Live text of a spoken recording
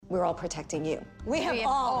we're all protecting you. We have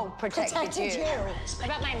all protected you.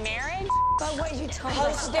 About my marriage? But what you told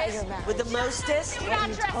us about your marriage. With the mostest? What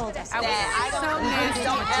you told us. Don't ever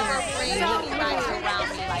bring anybody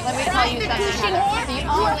around me like Let me that. tell you something. The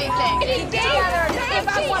only thing. If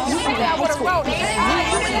I want to say I would have wrote it.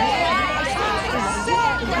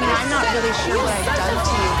 I'm not really sure what I've done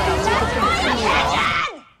to you, but I'll take it from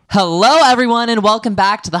you. Hello, everyone, and welcome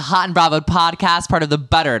back to the Hot and Bravo podcast, part of the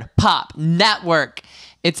Buttered Pop Network.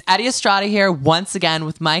 It's Eddie Estrada here once again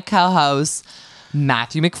with my co-host,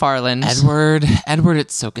 Matthew McFarland. Edward,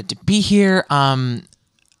 it's so good to be here. I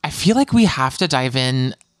feel like we have to dive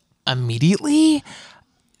in immediately.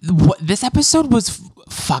 This episode was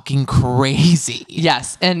fucking crazy.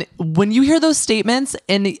 Yes, and when you hear those statements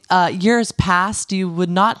in years past, you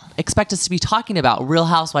would not expect us to be talking about Real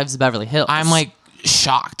Housewives of Beverly Hills. I'm like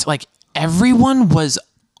shocked. Like everyone was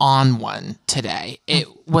on one today. It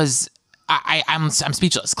was. I'm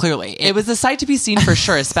speechless. Clearly, it was a sight to be seen for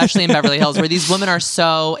sure, especially in Beverly Hills, where these women are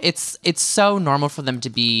so. It's so normal for them to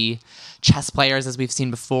be chess players, as we've seen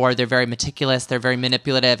before. They're very meticulous. They're very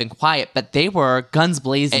manipulative and quiet, but they were guns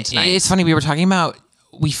blazing tonight. It's funny. We were talking about.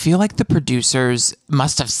 We feel like the producers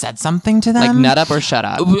must have said something to them, like nut up or shut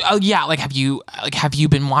up. Oh yeah, have you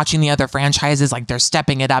been watching the other franchises? Like they're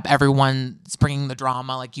stepping it up. Everyone's bringing the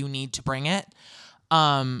drama. Like you need to bring it,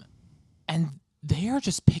 and they are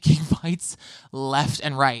just picking fights left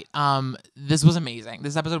and right. This was amazing.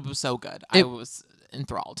 This episode was so good. I was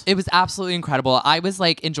enthralled. It was absolutely incredible. I was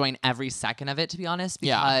like enjoying every second of it, to be honest,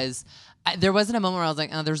 because there wasn't a moment where I was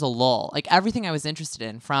like, oh, there's a lull. Like everything I was interested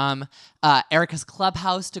in, from Erica's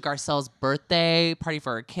clubhouse to Garcelle's birthday party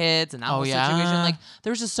for her kids and that whole situation. Like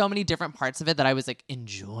there was just so many different parts of it that I was like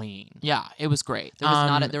enjoying. Yeah, it was great. There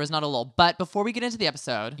was not a lull. But before we get into the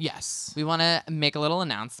episode, yes, we want to make a little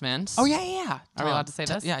announcement. Oh yeah. Are we allowed to say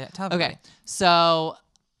this? Yeah. Tell okay. So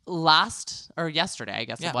yesterday, I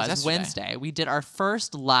guess it was Wednesday, we did our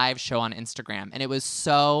first live show on Instagram, and it was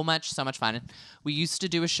so much fun. We used to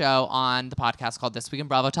do a show on the podcast called This Week in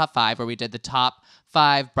Bravo Top 5, where we did the top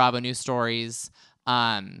 5 Bravo news stories,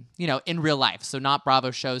 in real life. So not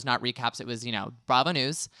Bravo shows, not recaps. It was, Bravo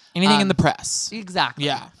news. Anything in the press. Exactly.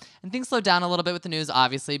 Yeah. And things slowed down a little bit with the news,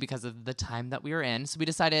 obviously, because of the time that we were in. So we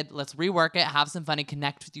decided, let's rework it, have some fun, and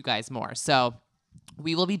connect with you guys more. So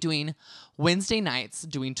we will be doing Wednesday nights,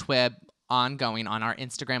 doing Twib ongoing on our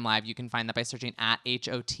Instagram Live. You can find that by searching at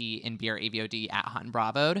HOT and BRAVOD at Hot and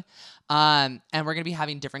Bravoed. And we're going to be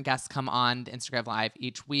having different guests come on the Instagram Live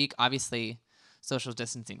each week. Obviously, social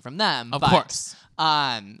distancing from them. Of course.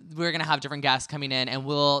 We're going to have different guests coming in, and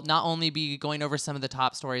we'll not only be going over some of the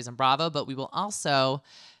top stories in Bravo, but we will also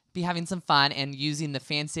be having some fun and using the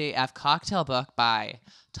Fancy AF cocktail book by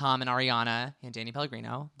Tom and Ariana and Danny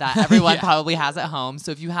Pellegrino that everyone probably has at home.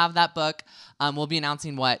 So if you have that book, we'll be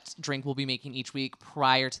announcing what drink we'll be making each week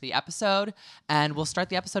prior to the episode. And we'll start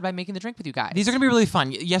the episode by making the drink with you guys. These are going to be really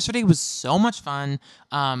fun. Yesterday was so much fun.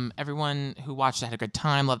 Everyone who watched it had a good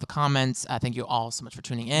time. Loved the comments. Thank you all so much for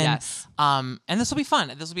tuning in. Yes. And this will be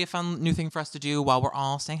fun. This will be a fun new thing for us to do while we're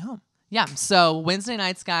all staying home. Yeah, so Wednesday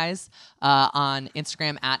nights, guys, on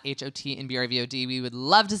Instagram at HOT and BRVOD. We would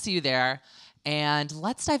love to see you there. And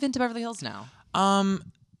let's dive into Beverly Hills now.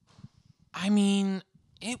 I mean,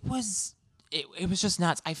 it was just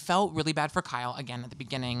nuts. I felt really bad for Kyle again at the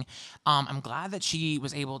beginning. I'm glad that she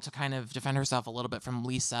was able to kind of defend herself a little bit from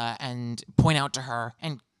Lisa and point out to her.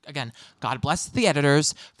 And again, God bless the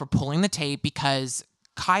editors for pulling the tape, because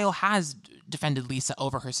Kyle has defended Lisa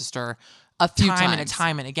over her sister a few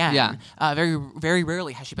time and again. Yeah. Very, very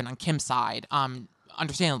rarely has she been on Kim's side.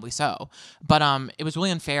 Understandably so. But it was really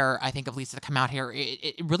unfair, I think, of Lisa to come out here.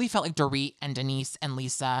 It really felt like Dorit and Denise and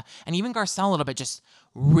Lisa and even Garcelle a little bit just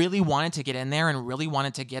really wanted to get in there and really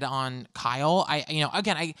wanted to get on Kyle.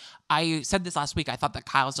 I said this last week. I thought that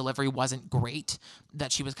Kyle's delivery wasn't great,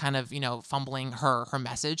 that she was kind of, fumbling her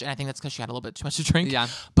message. And I think that's because she had a little bit too much to drink. Yeah.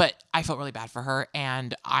 But I felt really bad for her.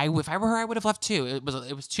 And if I were her, I would have left too. It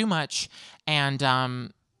was too much. And,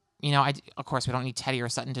 of course, we don't need Teddy or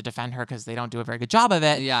Sutton to defend her because they don't do a very good job of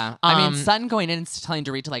it. Yeah. I mean, Sutton going in and telling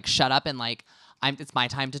Dorit to, shut up and, it's my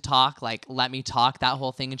time to talk. Let me talk, that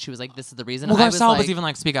whole thing. And she was like, this is the reason. Well, Garcelle was even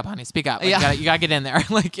like, speak up, honey, speak up. You gotta get in there. And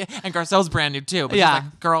Garcelle's brand new too. But she's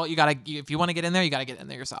like, girl, if you want to get in there, you gotta get in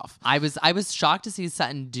there yourself. I was shocked to see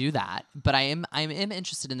Sutton do that, but I am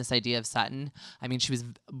interested in this idea of Sutton. I mean, she was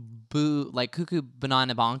cuckoo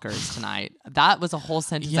banana bonkers tonight. That was a whole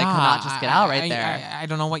sentence I could not just get out right there. I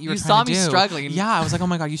don't know what you were trying to do. You saw me struggling. Yeah, I was like, oh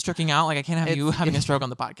my God, you striking out? I can't have you having a stroke on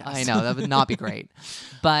the podcast. I know, that would not be great.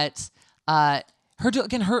 But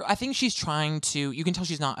I think she's trying to. You can tell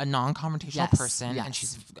she's not a non-confrontational Yes, person, yes. and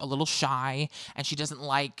she's a little shy, and she doesn't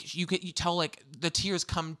like. You tell like the tears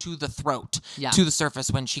come to the throat, Yeah. to the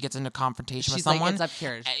surface when she gets into confrontation with She's like, someone. it's up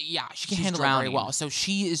here. Yeah, she can She's handle it very drowning. well. So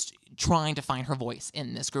she is trying to find her voice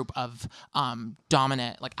in this group of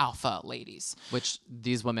dominant, like alpha ladies. Which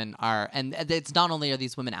these women are, and it's not only are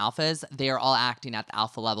these women alphas, they are all acting at the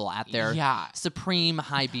alpha level at their Yeah. supreme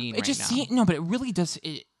high being right now. No, but it really does.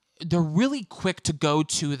 They're really quick to go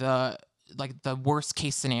to the worst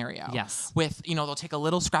case scenario. Yes. With they'll take a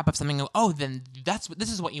little scrap of something and go, oh, then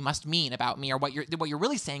this is what you must mean about me, or what you're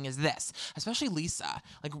really saying is this. Especially Lisa.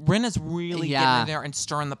 Like Rinna's really getting in there and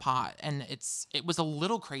stirring the pot, and it was a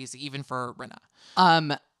little crazy even for Rinna.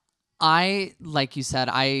 I, like you said,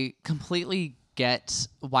 I completely get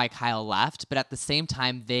why Kyle left, but at the same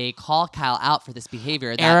time, they call Kyle out for this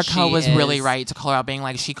behavior. That Erica was she really is- right to call her out, being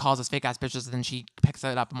like, she calls us fake ass bitches, and then she picks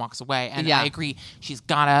it up and walks away. And Yeah. I agree, she's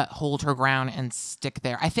gotta hold her ground and stick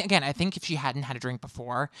there. I think if she hadn't had a drink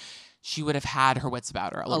before, she would have had her wits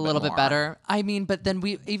about her a little, bit more. better. I mean, but then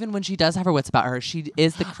even when she does have her wits about her, she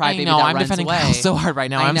is the I crybaby know, that I'm runs defending away. Kyle so hard right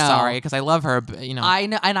now. I I'm know. sorry, because I love her, but I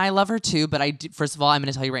know, and I love her too. But first of all, I'm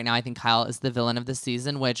going to tell you right now, I think Kyle is the villain of this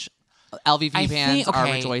season, which LVP fans are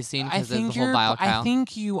rejoicing because of the whole Vile Kyle. I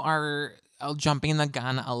think you are jumping the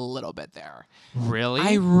gun a little bit there. Really?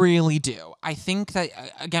 I really do. I think that,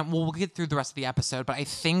 again, we'll get through the rest of the episode, but I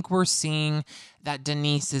think we're seeing that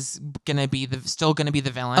Denise is still gonna be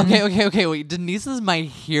the villain. Okay. Wait, Denise is my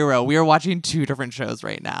hero. We are watching two different shows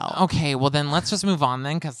right now. Okay, well then let's just move on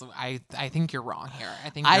then, because I think you're wrong here. I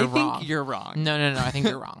think you're wrong. wrong. No, I think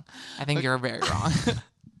you're wrong. I think you're very wrong.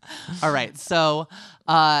 All right. So,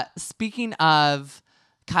 speaking of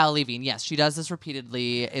Kyle leaving, yes, she does this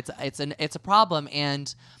repeatedly. It's a problem,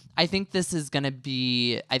 and I think this is gonna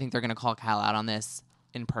be. I think they're gonna call Kyle out on this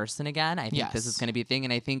in person again. I think this is Yes. gonna be a thing,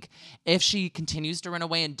 and I think if she continues to run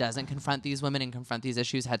away and doesn't confront these women and confront these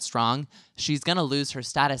issues headstrong, she's gonna lose her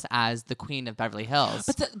status as the queen of Beverly Hills.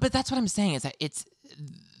 But that's what I'm saying, is that it's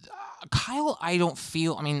Kyle. I don't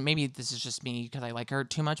feel. I mean, maybe this is just me because I like her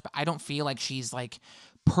too much, but I don't feel like she's like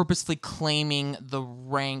purposely claiming the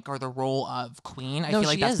rank or the role of queen. I No, feel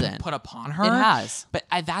like she that's been isn't. put upon her. It has. But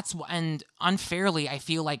and unfairly, I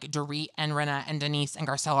feel like Dorit and Rinna and Denise and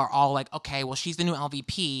Garcelle are all like, okay, well, she's the new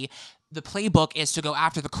LVP. The playbook is to go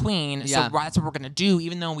after the queen. Yeah. So that's what we're going to do,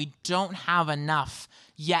 even though we don't have enough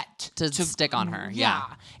yet To stick on her, Yeah.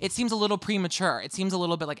 yeah. It seems a little premature. It seems a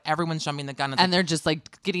little bit like everyone's jumping the gun. It's and they're just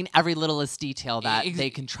like getting every littlest detail that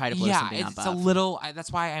they can try to blow something up it's of. a little.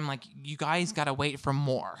 That's why I'm like, you guys gotta wait for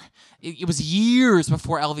more. It was years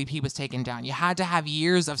before LVP was taken down. You had to have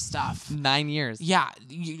years of stuff. 9 years. Yeah,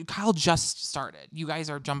 Kyle just started. You guys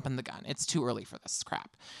are jumping the gun. It's too early for this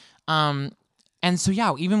crap. And so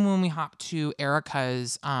yeah, even when we hop to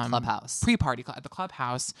Erica's Clubhouse. pre-party at the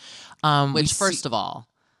clubhouse, Which, first of all,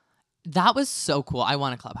 that was so cool. I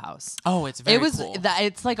want a clubhouse. oh, it's very It was cool.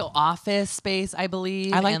 it's like an office space, I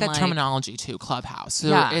believe. I like and that terminology too, clubhouse. So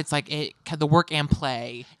Yeah. it's like the work and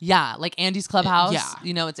play. Yeah, like Andy's clubhouse. yeah.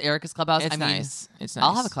 You know, it's Erica's clubhouse. It's I mean, nice. It's nice.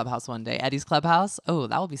 I'll have a clubhouse one day. Eddie's clubhouse. Oh,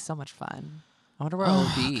 that will be so much fun. I wonder where it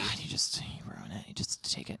will be. God, you ruin it. You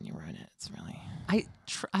just take it and you ruin it. It's really.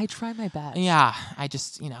 I try my best. Yeah, I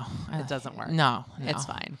just It doesn't work. No, It's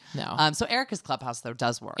fine. No. So Erica's clubhouse though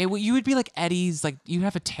does work. You would be like Eddie's, like you'd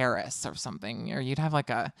have a terrace or something, or you'd have like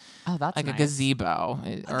a that's like nice. a gazebo.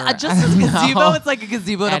 Or, Not just a gazebo. It's like a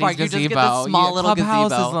gazebo in a Eddie's park. You just get this small little clubhouse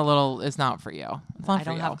gazebo. is not for you. It's not I for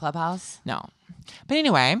don't you. have a clubhouse. No. But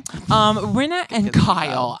anyway, Rinna and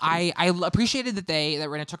Kyle, I appreciated that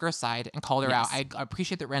Rinna took her aside and called her out. I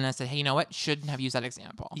appreciate that Rinna said, hey, you know what? Shouldn't have used that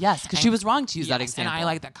example. Yes, because she was wrong to use that Yes, example. And I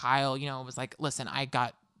like that Kyle, was like, listen, I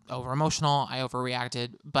got over emotional, I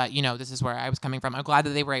overreacted, but this is where I was coming from. I'm glad that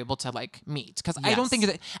they were able to like meet, because I don't think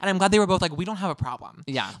Yes. that, and I'm glad they were both like, we don't have a problem.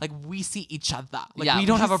 Yeah. Like we see each other. Like Yeah, we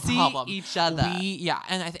don't we have a see problem. each other.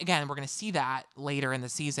 And again, we're gonna see that later in the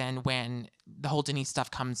season when the whole Denise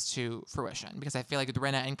stuff comes to fruition, because I feel like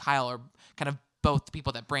Rinna and Kyle are kind of both the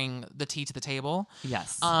people that bring the tea to the table.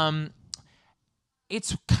 Yes.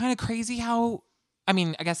 It's kind of crazy how, I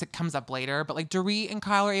mean, I guess it comes up later, but like Dorit and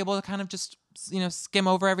Kyle are able to kind of just, skim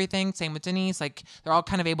over everything. Same with Denise. Like they're all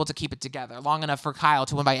kind of able to keep it together long enough for Kyle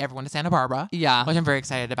to invite everyone to Santa Barbara. Yeah. Which I'm very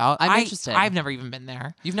excited about. I'm interested. I've never even been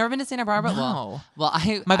there. You've never been to Santa Barbara? No. Well,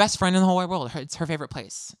 My best friend in the whole wide world. It's her favorite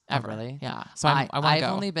place ever. really? Yeah. So I want to I've go.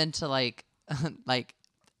 only been to like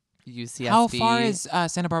UCSB. How far is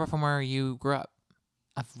Santa Barbara from where you grew up?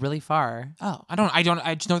 Really far? Oh,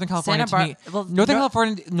 Northern California to me. well, Northern Nor-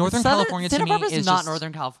 California to Santa me Barbara's is not just,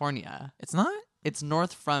 Northern California. It's not? It's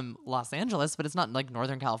north from Los Angeles, but it's not like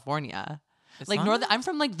Northern California. Like not? northern. I'm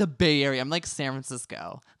from like the Bay Area. I'm like San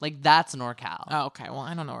Francisco. Like that's NorCal. Oh, okay. Well,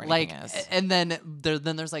 I don't know where Like, anything is. and then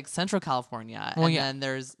there's like Central California, and then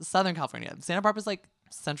there's Southern California. Santa Barbara's like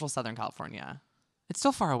Central Southern California. It's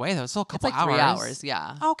still far away though. It's still a It's couple like hours. 3 hours.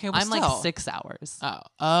 Yeah. Okay, well, I'm like still. 6 hours.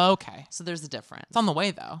 Oh, okay. So there's a difference. It's on the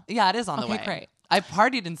way though. Yeah, it is on the Okay, way. great. I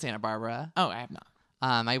partied in Santa Barbara. Oh, I have not.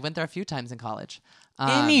 I went there a few times in college.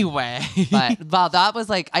 Anyway, But wow, that was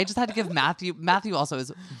like I just had to give Matthew. Matthew also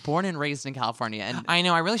is born and raised in California, and I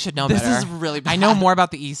know I really should know this better. is really bad. I know more about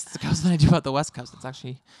the East Coast than I do about the West Coast. It's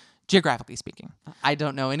actually geographically speaking. I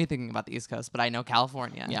don't know anything about the East Coast, but I know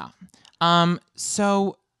California. Yeah.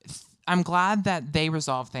 So I'm glad that they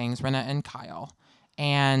resolved things, Rinna and Kyle,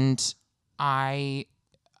 and I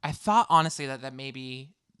thought honestly that maybe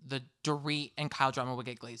the Dorit and Kyle drama would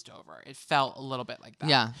get glazed over. It felt a little bit like that.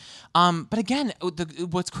 Yeah. But again,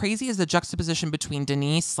 what's crazy is the juxtaposition between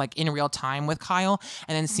Denise, like in real time with Kyle,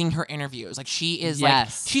 and then seeing her interviews. Like she is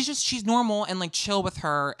Yes. like she's normal and like chill with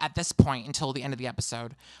her at this point until the end of the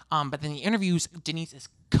episode. But then the interviews, Denise is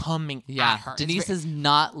coming Yeah. at her. It's Denise ve- is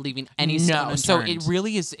not leaving any stone no, so unturned. it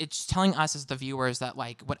really is. It's telling us as the viewers that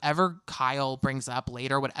like whatever Kyle brings up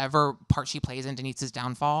later, whatever part she plays in Denise's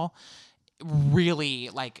downfall, really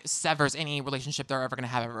like severs any relationship they're ever gonna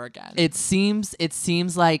have ever again. It seems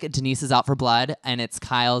like Denise is out for blood, and it's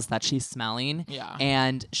Kyle's that she's smelling. Yeah.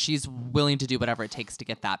 And she's willing to do whatever it takes to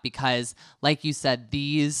get that because, like you said,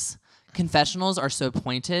 these confessionals are so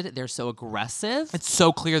pointed. They're so aggressive. It's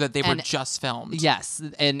so clear that they were And- just filmed. Yes,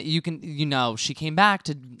 and she came back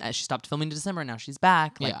she stopped filming in December. Now she's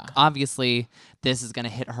back. Like, Yeah. obviously, this is gonna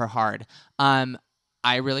hit her hard.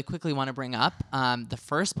 I really quickly want to bring up the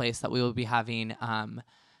first place that we will be having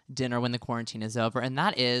dinner when the quarantine is over, and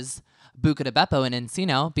that is Buca de Beppo in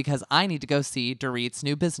Encino because I need to go see Dorit's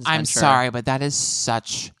new business I'm venture. sorry, but that is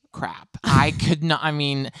such crap. I could not. I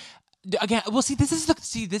mean, again, well, this is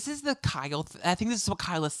the Kyle. I think this is what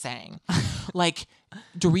Kyle is saying. Like,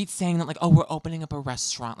 Dorit's saying that, like, oh, we're opening up a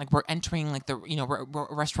restaurant. Like, we're entering, like, we're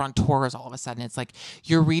restaurateurs all of a sudden. It's like,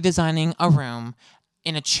 you're redesigning a room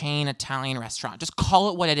in a chain Italian restaurant. Just call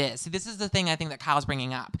it what it is. See, this is the thing I think that Kyle's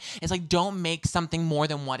bringing up. It's like, don't make something more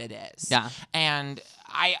than what it is. Yeah. And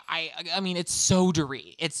I mean, it's so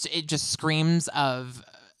Dorit. It just screams of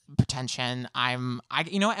pretension.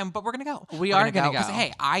 But we're gonna go. We are gonna go. 'Cause,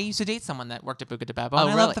 hey, I used to date someone that worked at Buca de Beppo, Oh, and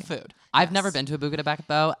I really? love the food. I've Yes. never been to a Buca de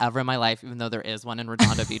Beppo ever in my life, even though there is one in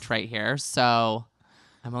Redondo Beach right here. So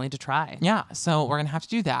I'm willing to try. Yeah, so we're gonna have to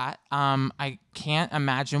do that. I can't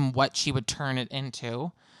imagine what she would turn it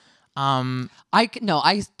into.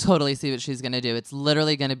 I totally see what she's gonna do. It's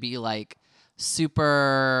literally gonna be like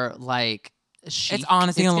super like chic. It's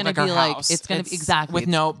honestly gonna look like her house. It's gonna be exactly with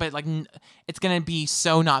no, but like it's gonna be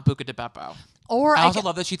so not Buca de Beppo. Or I also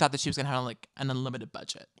love that she thought that she was gonna have like an unlimited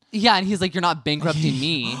budget. Yeah, and he's like, "You're not bankrupting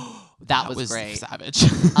me." That was great. Savage.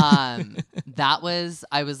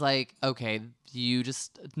 I was like, okay, you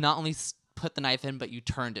just not only put the knife in, but you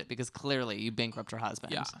turned it because clearly you bankrupt her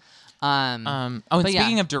husband. Yeah. And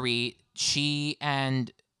Speaking of Dorit, she and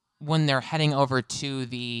when they're heading over to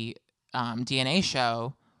the DNA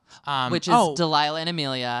show, which is Delilah and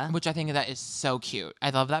Amelia. which I think that is so cute. I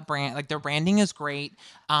love that brand. Like their branding is great.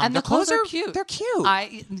 And their the clothes are cute. They're cute.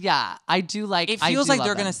 I do like. It I feels do like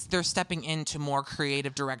love them. they're stepping into more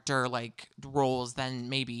creative director like roles than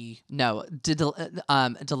maybe. No,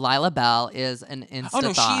 Delilah Bell is an instant. Oh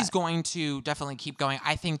no, thought. she's going to definitely keep going.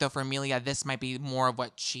 I think though for Amelia, this might be more of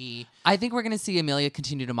what she. I think we're going to see Amelia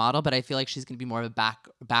continue to model, but I feel like she's going to be more of a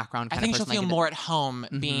background kind I think of she'll person. feel more at home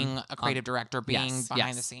being a creative director, being yes,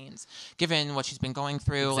 behind the scenes. Given what she's been going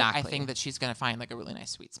through, like, I Exactly. think that she's going to find like a really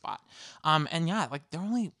nice sweet spot. And yeah, like they're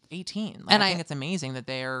only 18. Like, And I think it's amazing that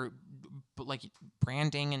they're like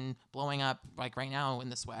branding and blowing up like right now in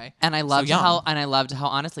this way. And I loved young. how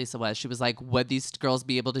honest Lisa was. She was like, "Would these girls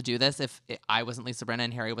be able to do this if I wasn't Lisa Brenna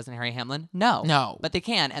and Harry wasn't Harry Hamlin?" No, but they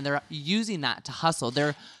can, and they're using that to hustle.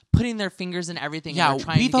 They're putting their fingers in everything. Yeah, and they're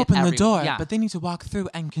trying we've to get opened the door, Yeah. but they need to walk through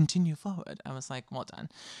and continue forward. I was like, well done,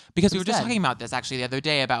 because we were just good. talking about this actually the other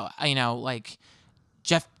day about like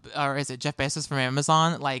Jeff Bezos from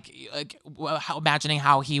Amazon, imagining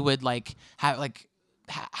how he would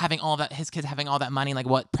having all that, his kids having all that money, like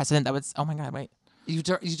what precedent that would. Oh my God, wait. You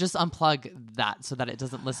just unplug that so that it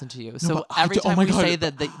doesn't listen to you. So but I every do- oh time my we God. say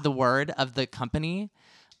the word of the company,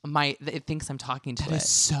 it thinks I'm talking to That it. is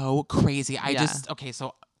so crazy. Yeah.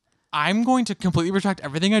 So I'm going to completely retract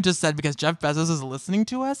everything I just said because Jeff Bezos is listening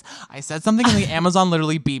to us. I said something and the Amazon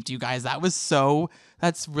literally beeped, you guys.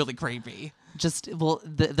 That's really creepy. they're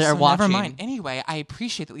So watching. never mind. Anyway, I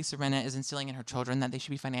appreciate that Lisa Rinna is instilling in her children that they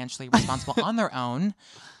should be financially responsible on their own.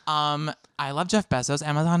 I love Jeff Bezos.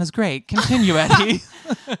 Amazon is great. Continue, Eddie.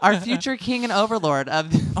 Our future king and overlord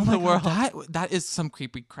of the world. That is some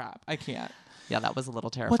creepy crap. I can't. Yeah, that was a little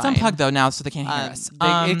terrifying. Let's unplug though now so they can't hear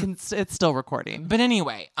us. It's still recording. But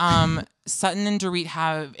anyway, Sutton and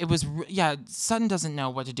Dorit Sutton doesn't know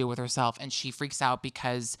what to do with herself, and she freaks out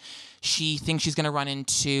because she thinks she's gonna run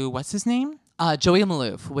into what's his name? Joey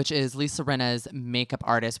Maloof, which is Lisa Rinna's makeup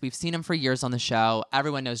artist. We've seen him for years on the show.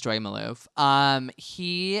 Everyone knows Joey Maloof.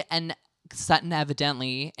 He and Sutton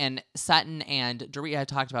evidently, and Sutton and Dorit had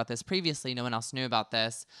talked about this previously. No one else knew about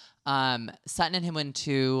this. Sutton and him went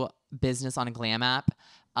into business on a glam app,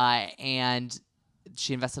 and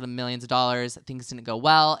she invested millions of dollars. Things didn't go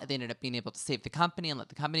well. They ended up being able to save the company and let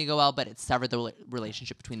the company go well, but it severed the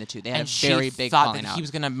relationship between the two. They had a very big thought falling that out. he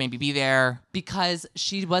was gonna maybe be there Because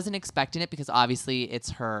she wasn't expecting it, because obviously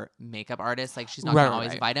it's her makeup artist. Like, she's not going to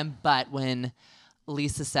always invite him. But when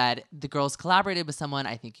Lisa said the girls collaborated with someone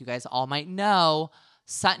I think you guys all might know,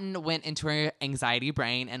 Sutton went into her anxiety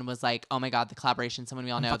brain and was like, oh my God, the collaboration, someone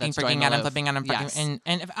we all know. That's freaking out. I'm flipping out. Yes. And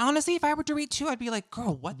honestly, if I were Dorit too, I'd be like,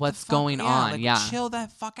 girl, what's the fuck? going on? Like, Yeah. chill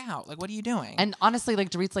that fuck out. Like, what are you doing? And honestly, like,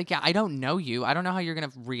 Dorit's like, yeah, I don't know you. I don't know how you're going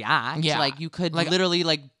to react. Yeah. Like, you could Like, literally,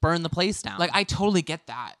 like, burn the place down. like, I totally get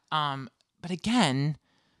that. But again,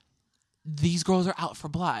 these girls are out for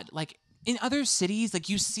blood. Like, in other cities, like,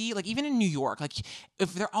 you see, like, even in New York, like,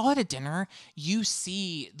 if they're all at a dinner, you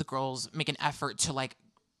see the girls make an effort to, like,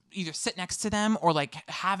 either sit next to them or, like,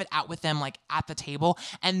 have it out with them, like, at the table.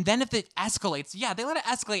 And then if it escalates, yeah, they let it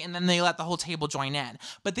escalate and then they let the whole table join in.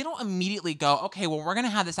 But they don't immediately go, okay, well, we're going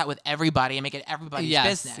to have this out with everybody and make it everybody's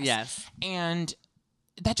business. Yes. And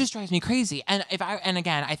that just drives me crazy. And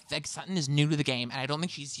again, I think Sutton is new to the game, and I don't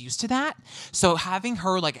think she's used to that. So having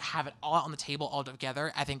her, like, have it all out on the table all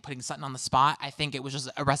together, I think putting Sutton on the spot, I think it was just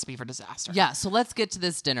a recipe for disaster. Yeah, so let's get to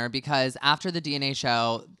this dinner, because after the DNA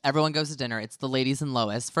show, everyone goes to dinner. It's the ladies and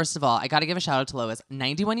Lois. First of all, I got to give a shout out to Lois.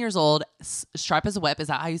 91 years old, sharp as a whip. Is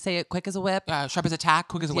that how you say it? Quick as a whip? Sharp as a tack,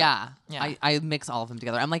 quick as a whip. Yeah. I mix all of them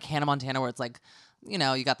together. I'm like Hannah Montana, where it's like, you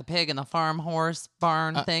know, you got the pig and the farm horse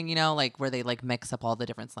barn thing, you know, like, where they, like, mix up all the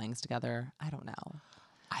different slangs together. I don't know.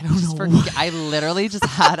 I literally just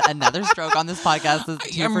had another stroke on this podcast.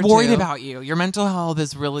 I'm worried about you. Your mental health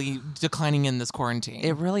is really declining in this quarantine.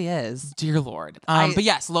 It really is. Dear Lord. But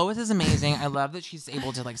yes, Lois is amazing. I love that she's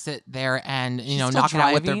able to, like, sit there and, you know, knock it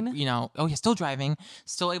out with the, you know, still driving,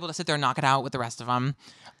 still able to sit there and knock it out with the rest of them.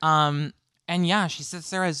 And yeah, she sits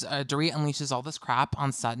there as Dorit unleashes all this crap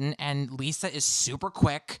on Sutton, and Lisa is super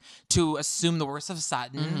quick to assume the worst of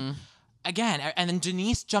Sutton. Mm-hmm. Again, and then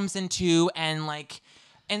Denise jumps in too, and, like,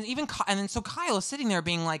 and then so Kyle is sitting there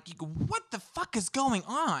being like, what the fuck is going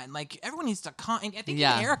on? Like, everyone needs to and I think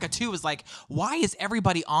Erica too was like, why is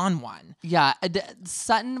everybody on one? Yeah,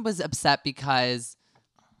 Sutton was upset because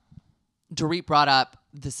Dorit brought up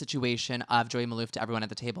the situation of Joey Maloof to everyone at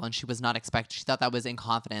the table, and she was not expecting. She thought that was in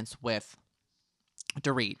confidence with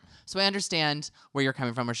Dorit. So I understand where you're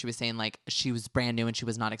coming from, where she was saying, like, she was brand new and she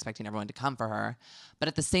was not expecting everyone to come for her. But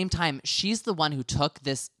at the same time, she's the one who took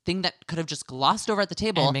this thing that could have just glossed over at the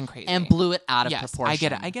table and been crazy and blew it out of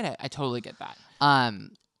proportion. I get it. I totally get that.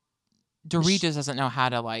 Dorit just doesn't know how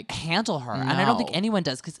to, like, handle her. No. And I don't think anyone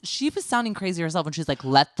does, because she was sounding crazy herself when she's like,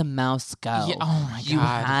 let the mouse go. Yeah, oh my God. You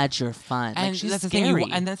had your fun. And like, she's that's scary. the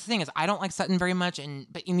thing. And that's the thing is, I don't like Sutton very much.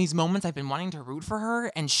 But in these moments, I've been wanting to root for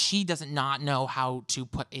her, and she does not know how to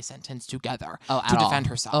put a sentence together to defend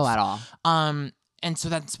herself. Oh, at all. And so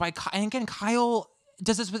that's why, and again, Kyle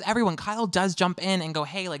does this with everyone. Kyle does jump in and go,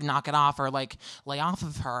 hey, like, knock it off, or, like, lay off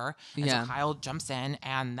of her. And so Kyle jumps in,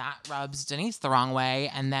 and that rubs Denise the wrong way.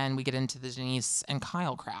 And then we get into the Denise and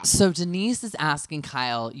Kyle crap. So Denise is asking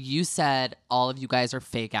Kyle, you said all of you guys are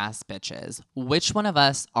fake ass bitches. Which one of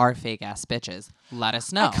us are fake ass bitches? Let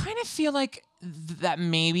us know. I kind of feel like that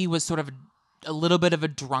maybe was sort of a little bit of a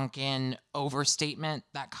drunken overstatement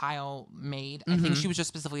that Kyle made. I think she was just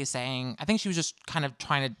specifically saying, I think she was just kind of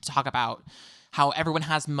trying to talk about how everyone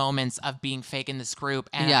has moments of being fake in this group,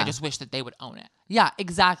 and I just wish that they would own it. Yeah,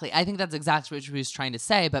 exactly. I think that's exactly what she was trying to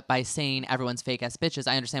say, but by saying everyone's fake ass bitches,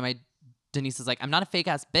 I understand why Denise is like, I'm not a fake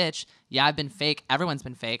ass bitch. Yeah, I've been fake. Everyone's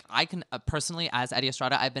been fake. I can personally, as Eddie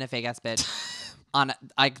Estrada, I've been a fake ass bitch.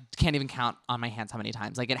 I can't even count on my hands how many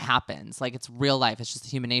times. Like, it happens. Like, it's real life. It's just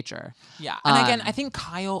human nature. Yeah. And again, I think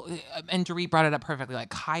Kyle and Dorit brought it up perfectly. Like,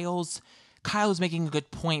 Kyle's making a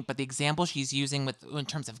good point, but the example she's using in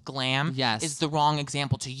terms of glam is the wrong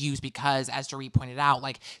example to use, because, as Dorit pointed out,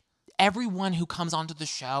 like, everyone who comes onto the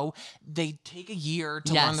show, they take a year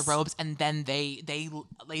to learn the Yes. ropes, and then they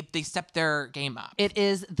step their game up. It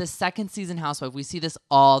is the second season Housewife. We see this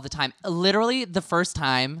all the time. Literally, the first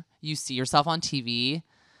time you see yourself on TV,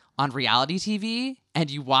 on reality TV, and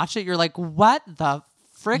you watch it, you're like, what the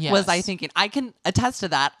frick was I Yes. thinking? I can attest to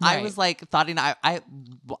that. I Right. was like,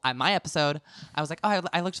 my episode, I was like, oh,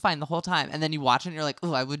 I looked fine the whole time. And then you watch it and you're like,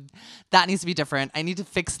 oh, that needs to be different. I need to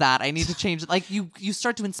fix that. I need to change it. Like you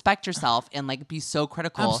start to inspect yourself and like be so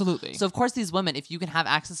critical. Absolutely. So of course these women, if you can have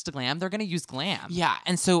access to glam, they're going to use glam. Yeah,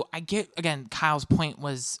 and so I get, again, Kyle's point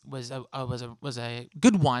was a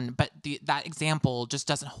good one, but that example just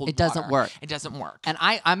doesn't hold. It doesn't water. work. It doesn't work. And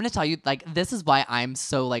I'm going to tell you, like, this is why I'm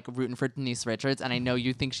so, like, rooting for Denise Richards. And I know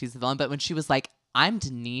you think she's the villain, but when she was like, I'm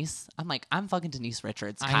Denise, I'm like, I'm fucking Denise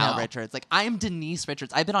Richards, I Kyle know. Richards. Like, I am Denise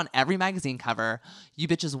Richards. I've been on every magazine cover. You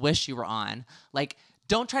bitches wish you were on. Like,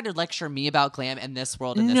 don't try to lecture me about glam in this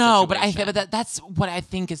world. In this No, but situation. that's what I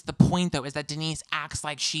think is the point, though, is that Denise acts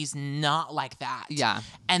like she's not like that. Yeah.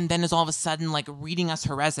 And then is all of a sudden like reading us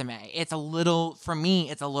her resume. It's a little, for me,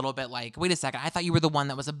 it's a little bit like, wait a second, I thought you were the one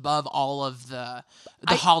that was above all of the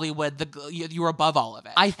Hollywood. You were above all of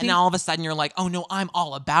it. I think- and now all of a sudden you're like, oh no, I'm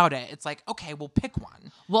all about it. It's like, okay, well, pick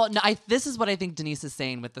one. Well, no, this is what I think Denise is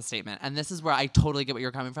saying with the statement. And this is where I totally get what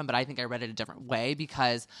you're coming from, but I think I read it a different way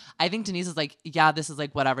because I think Denise is like, yeah, this is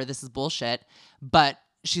like whatever, this is bullshit. But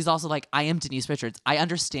she's also like, I am Denise Richards. I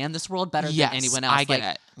understand this world better Yes, than anyone else. I get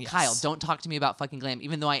Like, it. Yes. Kyle, don't talk to me about fucking glam,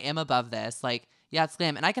 even though I am above this. Like, yeah, it's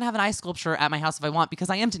glam. And I can have an ice sculpture at my house if I want because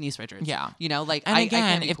I am Denise Richards. Yeah. You know, like, And I again,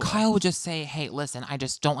 can't be if cool. Kyle would just say, "Hey, listen, I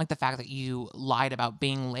just don't like the fact that you lied about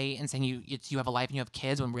being late and saying you have a life and you have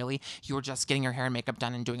kids when really you were just getting your hair and makeup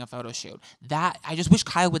done and doing a photo shoot." That I just wish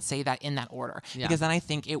Kyle would say that in that order Yeah. because then I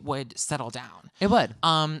think it would settle down. It would.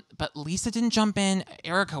 But Lisa didn't jump in.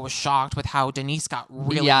 Erica was shocked with how Denise got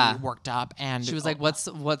really Yeah. worked up, and She was like, what's,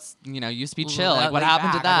 used to be chill. Like, what laid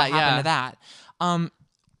happened to back, that? like, what Yeah. happened to that?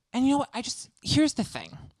 And you know what? Here's the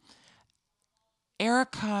thing.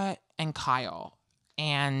 Erica and Kyle,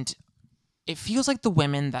 and it feels like the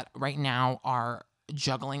women that right now are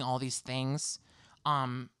juggling all these things,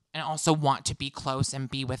 and also want to be close and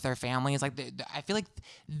be with their families. Like, I feel like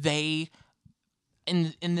they,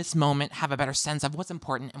 in this moment, have a better sense of what's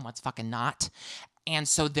important and what's fucking not. And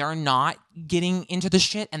so they're not getting into the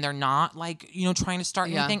shit, and they're not like, trying to start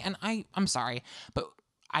Yeah. anything. And I'm sorry, but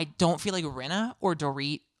I don't feel like Rinna or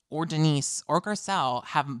Dorit or Denise or Garcelle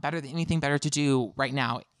have anything better to do right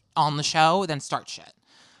now on the show than start shit.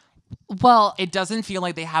 Well, It doesn't feel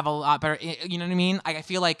like they have a lot better. You know what I mean? I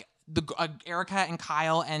feel like Erica and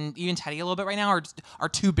Kyle and even Teddy a little bit right now are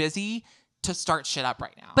too busy to start shit up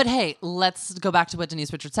right now. but hey, let's go back to what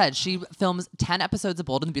Denise Richards said. She films 10 episodes of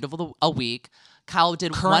Bold and the Beautiful a week. Kyle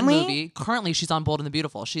did Currently? one movie. Currently, she's on Bold and the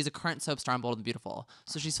Beautiful. She's a current soap star on Bold and the Beautiful.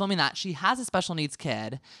 So she's filming that. She has a special needs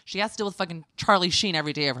kid. She has to deal with fucking Charlie Sheen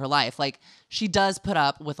every day of her life. Like, she does put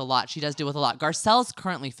up with a lot. She does deal with a lot. Garcelle's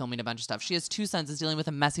currently filming a bunch of stuff. She has 2 sons, is dealing with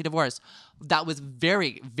a messy divorce. That was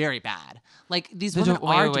very, very bad. Like, these women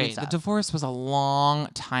are doing The stuff. divorce was a long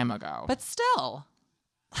time ago. But still.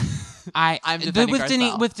 I'm defending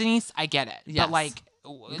Garcelle. with Denise, I get it. Yes. But like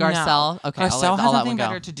Garcelle? no. Okay, I'll let Garcelle has all that nothing one go.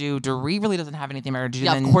 better to do. Dorit really doesn't have anything better to do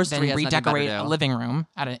Yeah, of than, course than Dorit has nothing better redecorate to a do. living room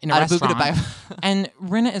in a At a Buca de restaurant. Beppo. And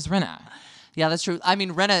Rinna is Rinna. Yeah, that's true. I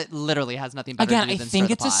mean, Rinna literally has nothing better Again, to do I than think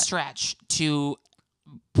stir it's the a pot. stretch to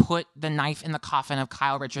put the knife in the coffin of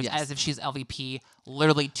Kyle Richards Yes. as if she's LVP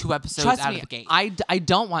literally 2 episodes Trust out me, of the gate. I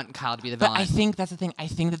don't want Kyle to be the But villain. I think that's the thing. I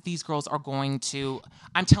think that these girls are going to.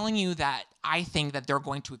 I'm telling you that I think that they're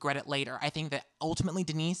going to regret it later. I think that ultimately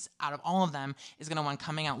Denise, out of all of them, is going to want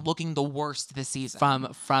coming out looking the worst this season.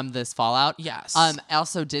 from this fallout. Yes.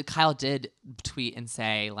 Also, Kyle did tweet and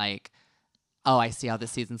say like, "Oh, I see how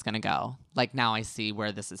this season's gonna go. Like now I see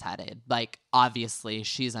where this is headed. Like obviously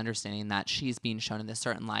she's understanding that she's being shown in this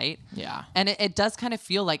certain light. Yeah. And it does kind of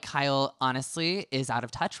feel like Kyle honestly is out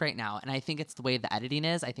of touch right now. And I think it's the way the editing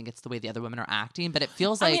is. I think it's the way the other women are acting. But it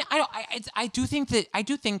feels like I do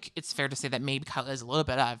think it's fair to say that maybe Kyle is a little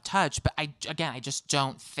bit out of touch, but I just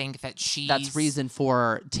don't think that she's that's reason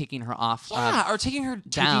for taking her off. or taking her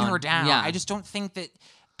down. down. Yeah. I just don't think that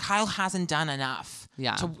Kyle hasn't done enough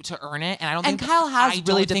Yeah. to earn it, and I don't And think Kyle has I don't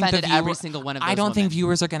really think the defended every single one of I those don't think women.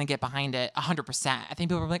 viewers are going to get behind it 100%. I think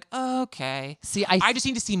people are like, oh, okay. See, I just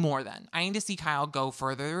need to see more. Then I need to see Kyle go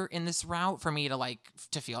further in this route for me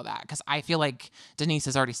to feel that, because I feel like Denise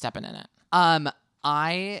is already stepping in it.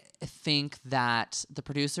 I think that the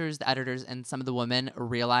producers, the editors, and some of the women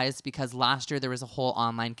realized, because last year there was a whole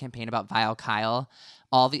online campaign about Vile Kyle.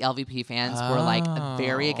 all the LVP fans were like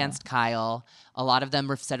very against Kyle. A lot of them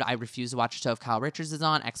said, I refuse to watch a show if Kyle Richards is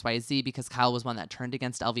on, XYZ, because Kyle was one that turned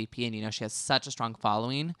against LVP. And, you know, she has such a strong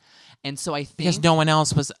following. And so I think. Because no one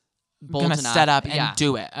else was bold going to enough. set up and Yeah.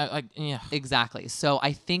 do it. Exactly. So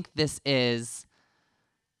I think this is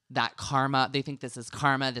that karma. They think this is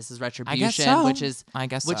karma. This is retribution, so. which is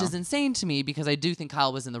so. insane to me because I do think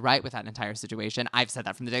Kyle was in the right with that entire situation. I've said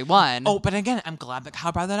that from the day one. Oh, but again, I'm glad that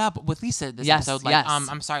Kyle brought that up with Lisa this Yes, episode. Like, yes.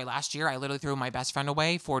 I'm sorry, last year I literally threw my best friend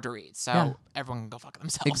away for Dorit. So everyone can go fuck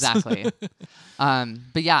themselves. Exactly.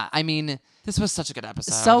 But yeah, I mean, this was such a good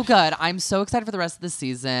episode. so good. I'm so excited for the rest of the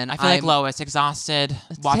season. I feel like Lois, exhausted.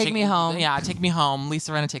 Watching me home. Yeah, take me home.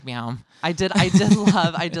 Lisa Rinna, take me home. I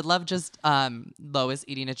did love just Lois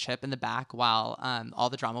eating a chip in the back while all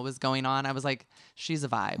the drama was going on. I was like, she's a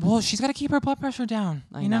vibe. Well, she's got to keep her blood pressure down.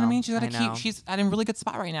 You know what I know, mean? She's got I to know. keep. She's at a really good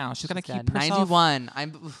spot right now. She's got to keep herself. 91.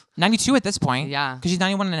 92 at this point. Yeah. because she's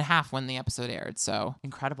 91 and a half when the episode aired. So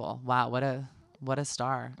Incredible. Wow, what a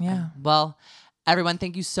star. Yeah. Well, everyone,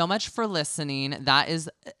 thank you so much for listening. That is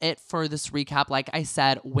it for this recap. Like I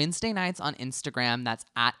said, Wednesday nights on Instagram, that's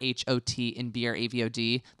at HOT in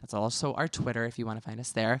BRAVOD. That's also our Twitter if you want to find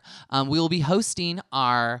us there. We will be hosting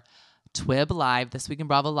our Twib Live, This Week in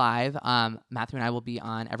Bravo Live. Matthew and I will be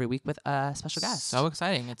on every week with a special guest. so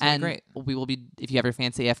exciting. It's really And great. we will be, if you have your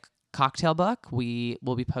Fancy AF cocktail book, we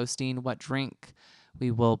will be posting what drink we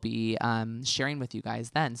will be sharing with you guys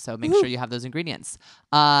then. So make sure you have those ingredients.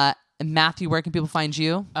 Matthew, where can people find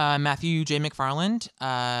you? Matthew J. McFarland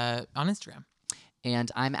on Instagram.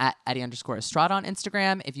 And I'm at Eddie_Estrada on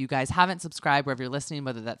Instagram. If you guys haven't subscribed wherever you're listening,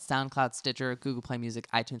 whether that's SoundCloud, Stitcher, Google Play Music,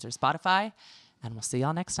 iTunes, or Spotify. And we'll see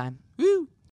y'all next time. Woo!